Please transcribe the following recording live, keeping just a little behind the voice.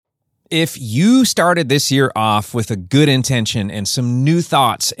If you started this year off with a good intention and some new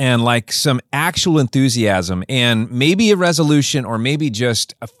thoughts and like some actual enthusiasm and maybe a resolution or maybe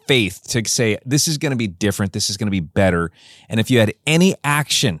just a faith to say, this is going to be different, this is going to be better, and if you had any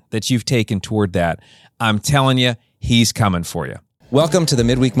action that you've taken toward that, I'm telling you, he's coming for you. Welcome to the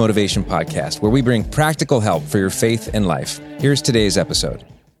Midweek Motivation Podcast, where we bring practical help for your faith and life. Here's today's episode.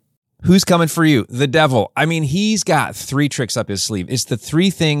 Who's coming for you? The devil. I mean, he's got 3 tricks up his sleeve. It's the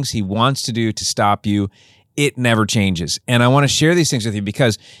 3 things he wants to do to stop you. It never changes. And I want to share these things with you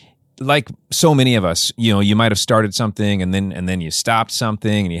because, like so many of us, you might have started something and then you stopped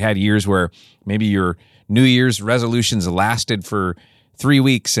something, and you had years where maybe your New Year's resolutions lasted for 3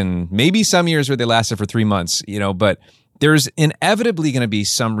 weeks, and maybe some years where they lasted for 3 months, but there's inevitably going to be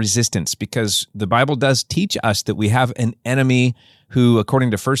some resistance because the Bible does teach us that we have an enemy who, according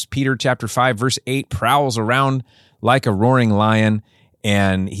to 1 Peter chapter 5, verse 8, prowls around like a roaring lion,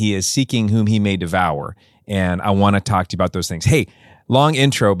 and he is seeking whom he may devour. And I want to talk to you about those things. Hey, long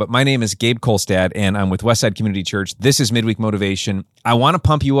intro, but my name is Gabe Kolstad, and I'm with Westside Community Church. This is Midweek Motivation. I want to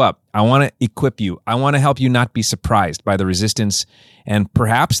pump you up. I want to equip you. I want to help you not be surprised by the resistance and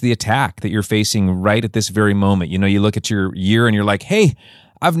perhaps the attack that you're facing right at this very moment. You look at your year and you're like, hey,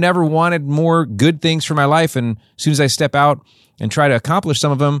 I've never wanted more good things for my life, and as soon as I step out and try to accomplish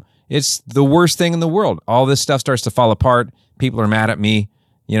some of them, it's the worst thing in the world. All this stuff starts to fall apart. People are mad at me.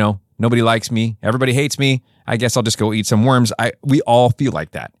 Nobody likes me. Everybody hates me. I guess I'll just go eat some worms. We all feel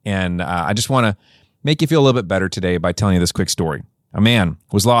like that. And I just want to make you feel a little bit better today by telling you this quick story. A man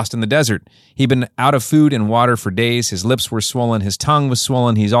was lost in the desert. He'd been out of food and water for days. His lips were swollen. His tongue was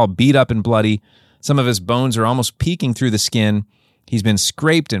swollen. He's all beat up and bloody. Some of his bones are almost peeking through the skin. He's been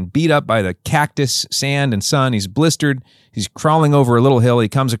scraped and beat up by the cactus, sand, and sun. He's blistered. He's crawling over a little hill. He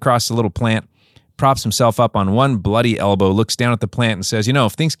comes across a little plant, props himself up on one bloody elbow, looks down at the plant and says,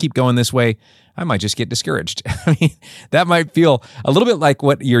 if things keep going this way, I might just get discouraged. I mean, that might feel a little bit like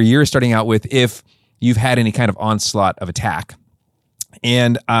what your year is starting out with if you've had any kind of onslaught of attack.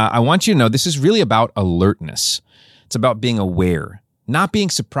 And I want you to know this is really about alertness. It's about being aware, not being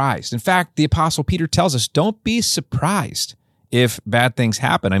surprised. In fact, the Apostle Peter tells us, don't be surprised if bad things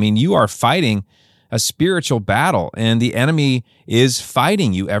happen. I mean, you are fighting a spiritual battle, and the enemy is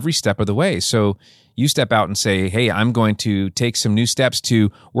fighting you every step of the way. So you step out and say, hey, I'm going to take some new steps to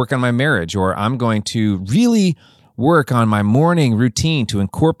work on my marriage, or I'm going to really work on my morning routine to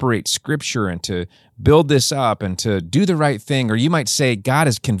incorporate Scripture and to build this up and to do the right thing. Or you might say, God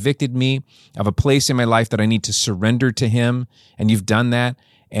has convicted me of a place in my life that I need to surrender to Him, and you've done that.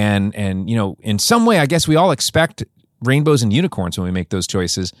 And in some way, I guess we all expect rainbows and unicorns when we make those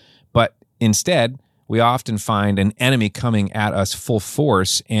choices, but instead, we often find an enemy coming at us full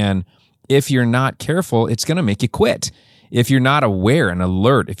force, and if you're not careful, it's going to make you quit. If you're not aware and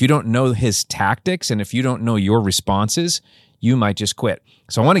alert, if you don't know his tactics, and if you don't know your responses, you might just quit.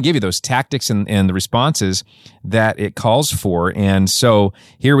 So I want to give you those tactics and the responses that it calls for, and so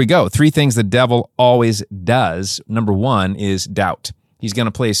here we go. 3 things the devil always does. Number 1 is doubt. He's going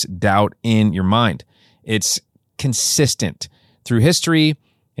to place doubt in your mind. It's consistent through history,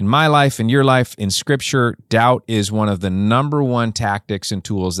 in my life, in your life, in Scripture. Doubt is one of the number 1 tactics and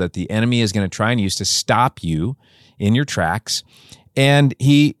tools that the enemy is going to try and use to stop you in your tracks. And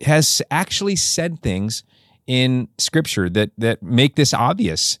he has actually said things in Scripture that make this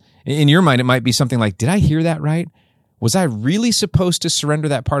obvious. In your mind, it might be something like, did I hear that right? Was I really supposed to surrender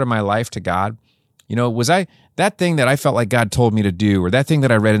that part of my life to God? Was I that thing that I felt like God told me to do, or that thing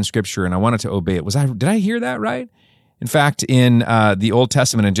that I read in Scripture and I wanted to obey it? Did I hear that right? In fact, in the Old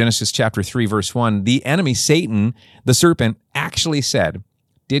Testament, in Genesis chapter 3, verse 1, the enemy, Satan, the serpent, actually said,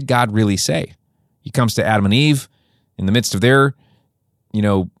 did God really say? He comes to Adam and Eve in the midst of their,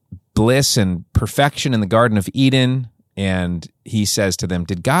 bliss and perfection in the Garden of Eden, and he says to them,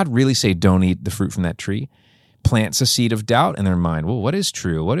 did God really say don't eat the fruit from that tree? Plants a seed of doubt in their mind. Well, what is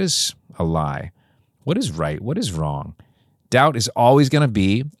true? What is a lie? What is right? What is wrong? Doubt is always going to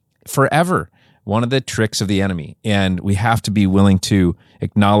be forever one of the tricks of the enemy, and we have to be willing to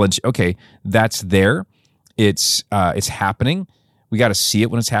acknowledge, okay, that's there. It's happening. We got to see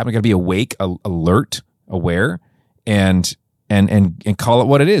it when it's happening. Got to be awake, alert, aware, and call it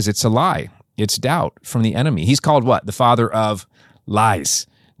what it is. It's a lie. It's doubt from the enemy. He's called what? The father of lies.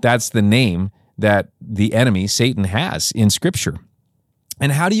 That's the name that the enemy, Satan, has in Scripture.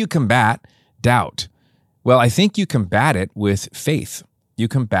 And how do you combat doubt? Well, I think you combat it with faith. You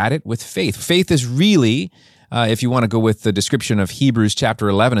combat it with faith. Faith is really, if you want to go with the description of Hebrews chapter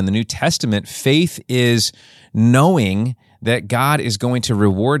 11 in the New Testament, faith is knowing that God is going to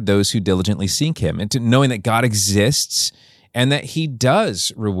reward those who diligently seek Him, and to knowing that God exists and that he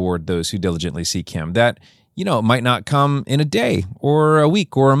does reward those who diligently seek him. That, it might not come in a day or a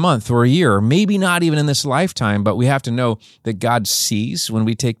week or a month or a year, or maybe not even in this lifetime, but we have to know that God sees when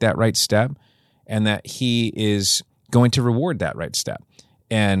we take that right step and that he is going to reward that right step.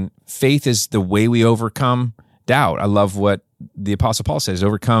 And faith is the way we overcome doubt. I love what the Apostle Paul says,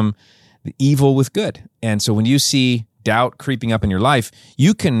 overcome the evil with good. And so when you see doubt creeping up in your life,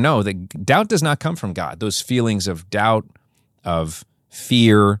 you can know that doubt does not come from God. Those feelings of doubt, of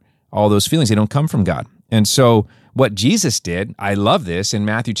fear, all those feelings, they don't come from God. And so what Jesus did, I love this, in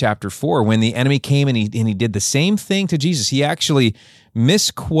Matthew chapter 4, when the enemy came and he did the same thing to Jesus, he actually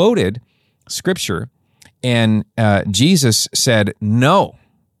misquoted Scripture, and Jesus said, no,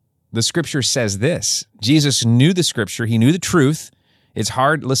 the Scripture says this. Jesus knew the Scripture. He knew the truth. It's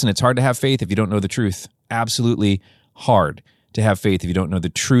hard to have faith if you don't know the truth. Absolutely hard to have faith if you don't know the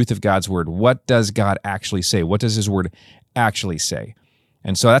truth of God's Word. What does God actually say? What does His Word actually say?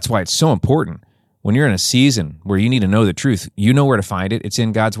 And so that's why it's so important. When you're in a season where you need to know the truth, you know where to find it. It's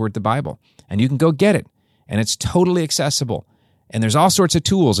in God's Word, the Bible. And you can go get it. And it's totally accessible. And there's all sorts of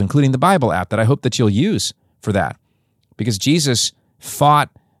tools, including the Bible app, that I hope that you'll use for that. Because Jesus fought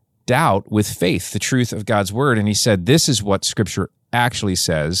doubt with faith, the truth of God's Word. And he said, this is what Scripture actually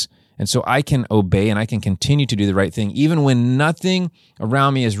says. And so I can obey and I can continue to do the right thing, even when nothing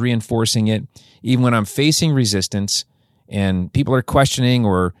around me is reinforcing it, even when I'm facing resistance and people are questioning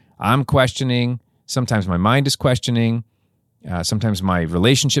or I'm questioning. Sometimes my mind is questioning. Sometimes my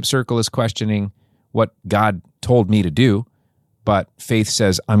relationship circle is questioning what God told me to do. But faith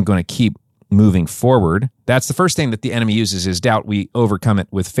says, I'm going to keep moving forward. That's the first thing that the enemy uses is doubt. We overcome it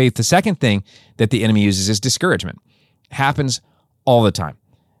with faith. The second thing that the enemy uses is discouragement. It happens all the time.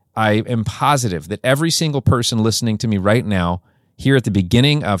 I am positive that every single person listening to me right now, here at the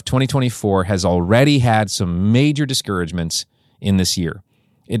beginning of 2024, has already had some major discouragements in this year.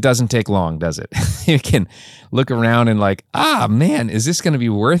 It doesn't take long, does it? You can look around and man, is this going to be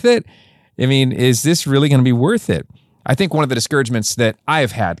worth it? I mean, is this really going to be worth it? I think one of the discouragements that I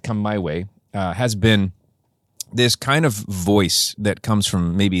have had come my way has been this kind of voice that comes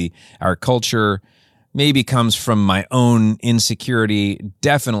from maybe our culture, maybe comes from my own insecurity,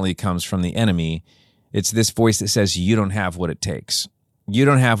 definitely comes from the enemy. It's this voice that says, you don't have what it takes. You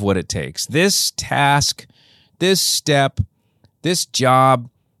don't have what it takes. This task, this step, this job,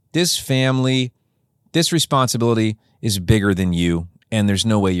 this family, this responsibility is bigger than you, and there's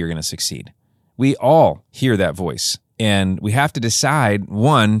no way you're going to succeed. We all hear that voice, and we have to decide,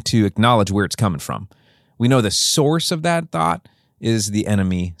 one, to acknowledge where it's coming from. We know the source of that thought is the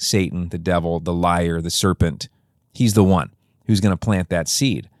enemy, Satan, the devil, the liar, the serpent. He's the one who's going to plant that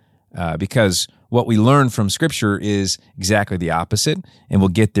seed because what we learn from Scripture is exactly the opposite, and we'll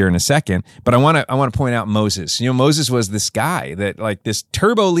get there in a second. But I want to point out Moses. Moses was this guy that, like, this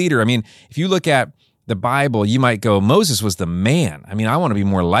turbo leader. I mean, if you look at the Bible, you might go, Moses was the man. I mean, I want to be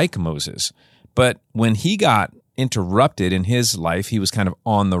more like Moses. But when he got interrupted in his life, he was kind of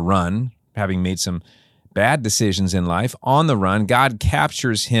on the run, having made some bad decisions in life, on the run. God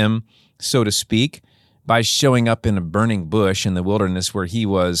captures him, so to speak, by showing up in a burning bush in the wilderness where he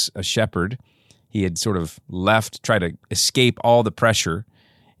was a shepherd. He had sort of left, tried to escape all the pressure,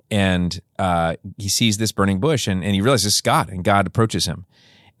 and he sees this burning bush, and he realizes it's God, and God approaches him.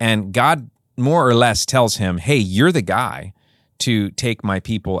 And God more or less tells him, hey, you're the guy to take my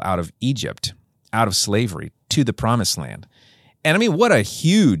people out of Egypt, out of slavery, to the promised land. And I mean, what a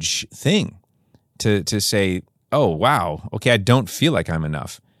huge thing to say, oh, wow, okay, I don't feel like I'm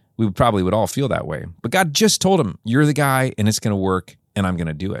enough. We probably would all feel that way. But God just told him, you're the guy, and it's going to work, and I'm going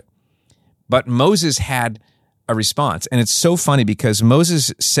to do it. But Moses had a response. And it's so funny because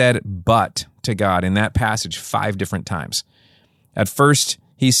Moses said but to God in that passage 5 different times. At first,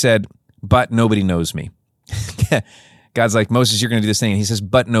 he said, but nobody knows me. God's like, Moses, you're going to do this thing. And he says,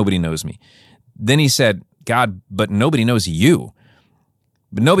 but nobody knows me. Then he said, God, but nobody knows you.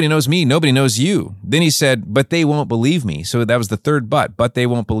 But nobody knows me. Nobody knows you. Then he said, but they won't believe me. So that was the third but they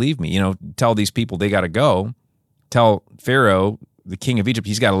won't believe me. Tell these people they got to go. Tell Pharaoh, the king of Egypt,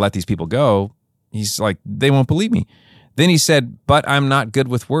 he's got to let these people go. He's like, they won't believe me. Then he said, but I'm not good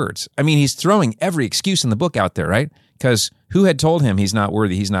with words. I mean, he's throwing every excuse in the book out there, right? Because who had told him he's not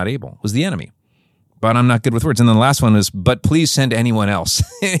worthy, he's not able? It was the enemy. But I'm not good with words. And then the last one was, but please send anyone else.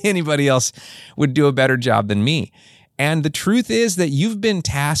 Anybody else would do a better job than me. And the truth is that you've been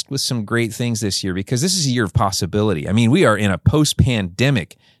tasked with some great things this year because this is a year of possibility. I mean, we are in a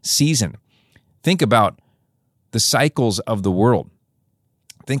post-pandemic season. Think about the cycles of the world.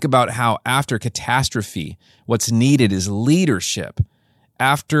 Think about how after catastrophe, what's needed is leadership.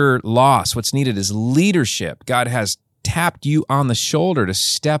 After loss, what's needed is leadership. God has tapped you on the shoulder to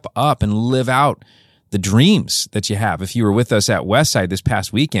step up and live out the dreams that you have. If you were with us at Westside this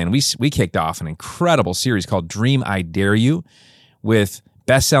past weekend, we kicked off an incredible series called Dream I Dare You with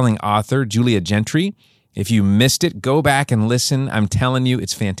best-selling author Julia Gentry. If you missed it, go back and listen. I'm telling you,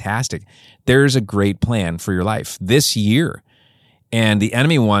 it's fantastic. There's a great plan for your life this year. And the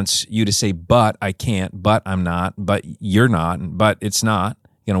enemy wants you to say, but I can't, but I'm not, but you're not, but it's not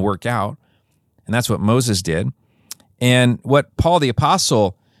going to work out. And that's what Moses did. And what Paul the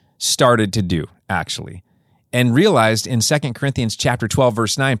Apostle started to do, actually, and realized in 2 Corinthians chapter 12,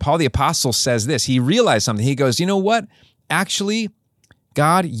 verse 9, Paul the Apostle says this. He realized something. He goes, you know what? Actually,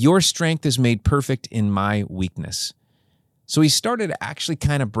 God, your strength is made perfect in my weakness. So he started actually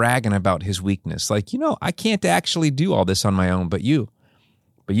kind of bragging about his weakness. Like, I can't actually do all this on my own, but you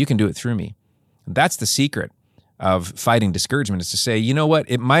can do it through me. And that's the secret of fighting discouragement, is to say, you know what?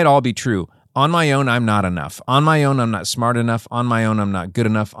 It might all be true. On my own, I'm not enough. On my own, I'm not smart enough. On my own, I'm not good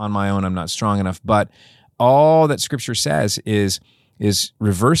enough. On my own, I'm not strong enough. But all that Scripture says is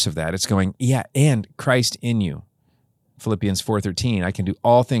reverse of that. It's going, yeah, and Christ in you. Philippians 4:13, I can do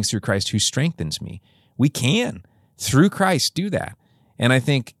all things through Christ who strengthens me. We can, through Christ, do that. And I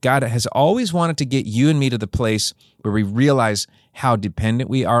think God has always wanted to get you and me to the place where we realize how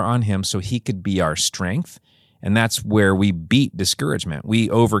dependent we are on Him so He could be our strength. And that's where we beat discouragement. We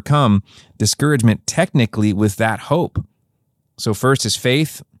overcome discouragement technically with that hope. So first is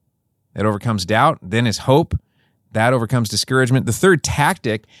faith. That overcomes doubt. Then is hope. That overcomes discouragement. The third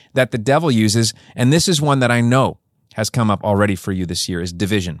tactic that the devil uses, and this is one that I know has come up already for you this year, is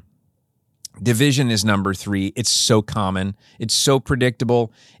division. Division is number 3. It's so common. It's so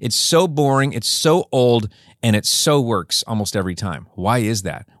predictable. It's so boring. It's so old. And it so works almost every time. Why is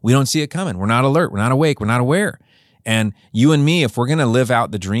that? We don't see it coming. We're not alert. We're not awake. We're not aware. And you and me, if we're going to live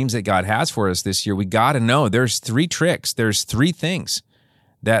out the dreams that God has for us this year, we got to know there's 3 tricks. There's 3 things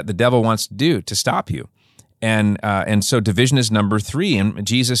that the devil wants to do to stop you. And so division is number 3. And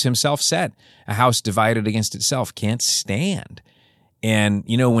Jesus himself said, a house divided against itself can't stand. And,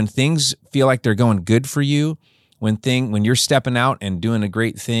 when things feel like they're going good for you, when you're stepping out and doing a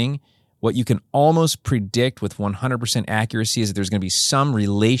great thing, what you can almost predict with 100% accuracy is that there's going to be some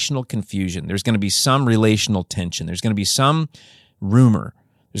relational confusion. There's going to be some relational tension. There's going to be some rumor.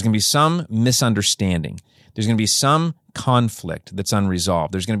 There's going to be some misunderstanding. There's going to be some conflict that's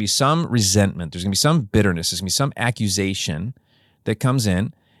unresolved. There's going to be some resentment. There's going to be some bitterness. There's going to be some accusation that comes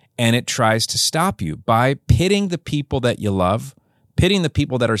in, and it tries to stop you by pitting the people that you love, pitting the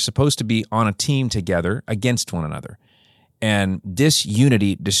people that are supposed to be on a team together against one another. And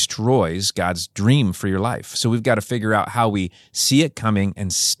disunity destroys God's dream for your life. So we've got to figure out how we see it coming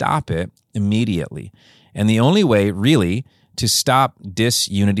and stop it immediately. And the only way, really, to stop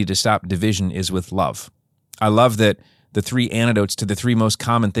disunity, to stop division, is with love. I love that the 3 antidotes to the 3 most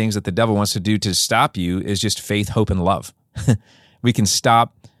common things that the devil wants to do to stop you is just faith, hope, and love. We can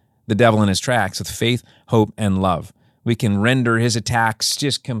stop the devil in his tracks with faith, hope, and love. We can render his attacks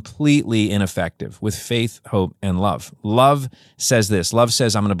just completely ineffective with faith, hope, and love. Love says this. Love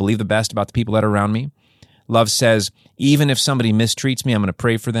says, I'm going to believe the best about the people that are around me. Love says, even if somebody mistreats me, I'm going to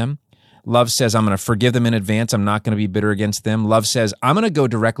pray for them. Love says, I'm going to forgive them in advance. I'm not going to be bitter against them. Love says, I'm going to go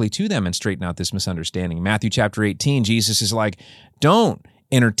directly to them and straighten out this misunderstanding. Matthew chapter 18, Jesus is like, don't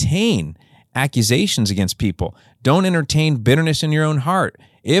entertain accusations against people. Don't entertain bitterness in your own heart.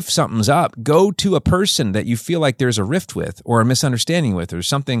 If something's up, go to a person that you feel like there's a rift with or a misunderstanding with or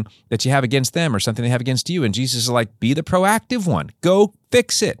something that you have against them or something they have against you. And Jesus is like, be the proactive one. Go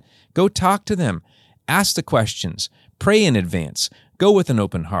fix it. Go talk to them. Ask the questions. Pray in advance. Go with an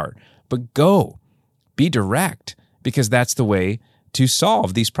open heart. But go. Be direct, because that's the way to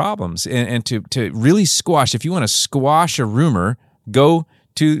solve these problems and to really squash. If you want to squash a rumor, go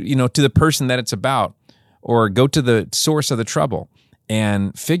to the person that it's about, or go to the source of the trouble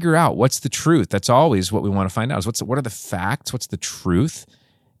and figure out what's the truth. That's always what we want to find out, is what are the facts? What's the truth?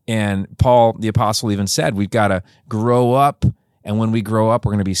 And Paul, the apostle, even said, we've got to grow up. And when we grow up,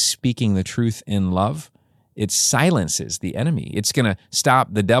 we're going to be speaking the truth in love. It silences the enemy. It's going to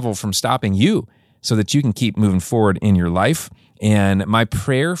stop the devil from stopping you so that you can keep moving forward in your life. And my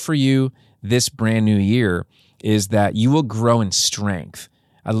prayer for you this brand new year is that you will grow in strength.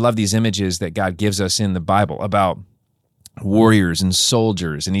 I love these images that God gives us in the Bible about warriors and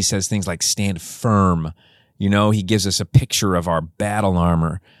soldiers. And he says things like stand firm. He gives us a picture of our battle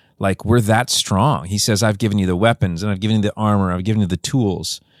armor. Like, we're that strong. He says, I've given you the weapons and I've given you the armor. I've given you the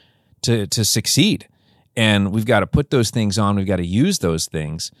tools to succeed. And we've got to put those things on. We've got to use those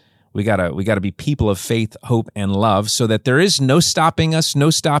things. We got to be people of faith, hope, and love, so that there is no stopping us, no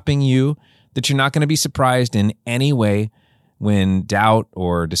stopping you. that you're not going to be surprised in any way when doubt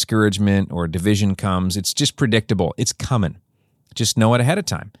or discouragement or division comes. It's just predictable. It's coming. Just know it ahead of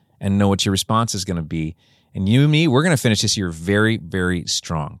time and know what your response is going to be. And you and me, we're going to finish this year very, very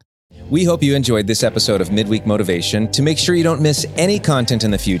strong. We hope you enjoyed this episode of Midweek Motivation. To make sure you don't miss any content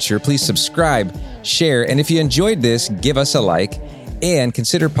in the future, please subscribe, share, and if you enjoyed this, give us a like, and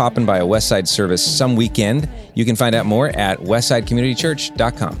consider popping by a Westside service some weekend. You can find out more at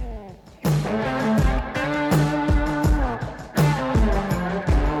westsidecommunitychurch.com.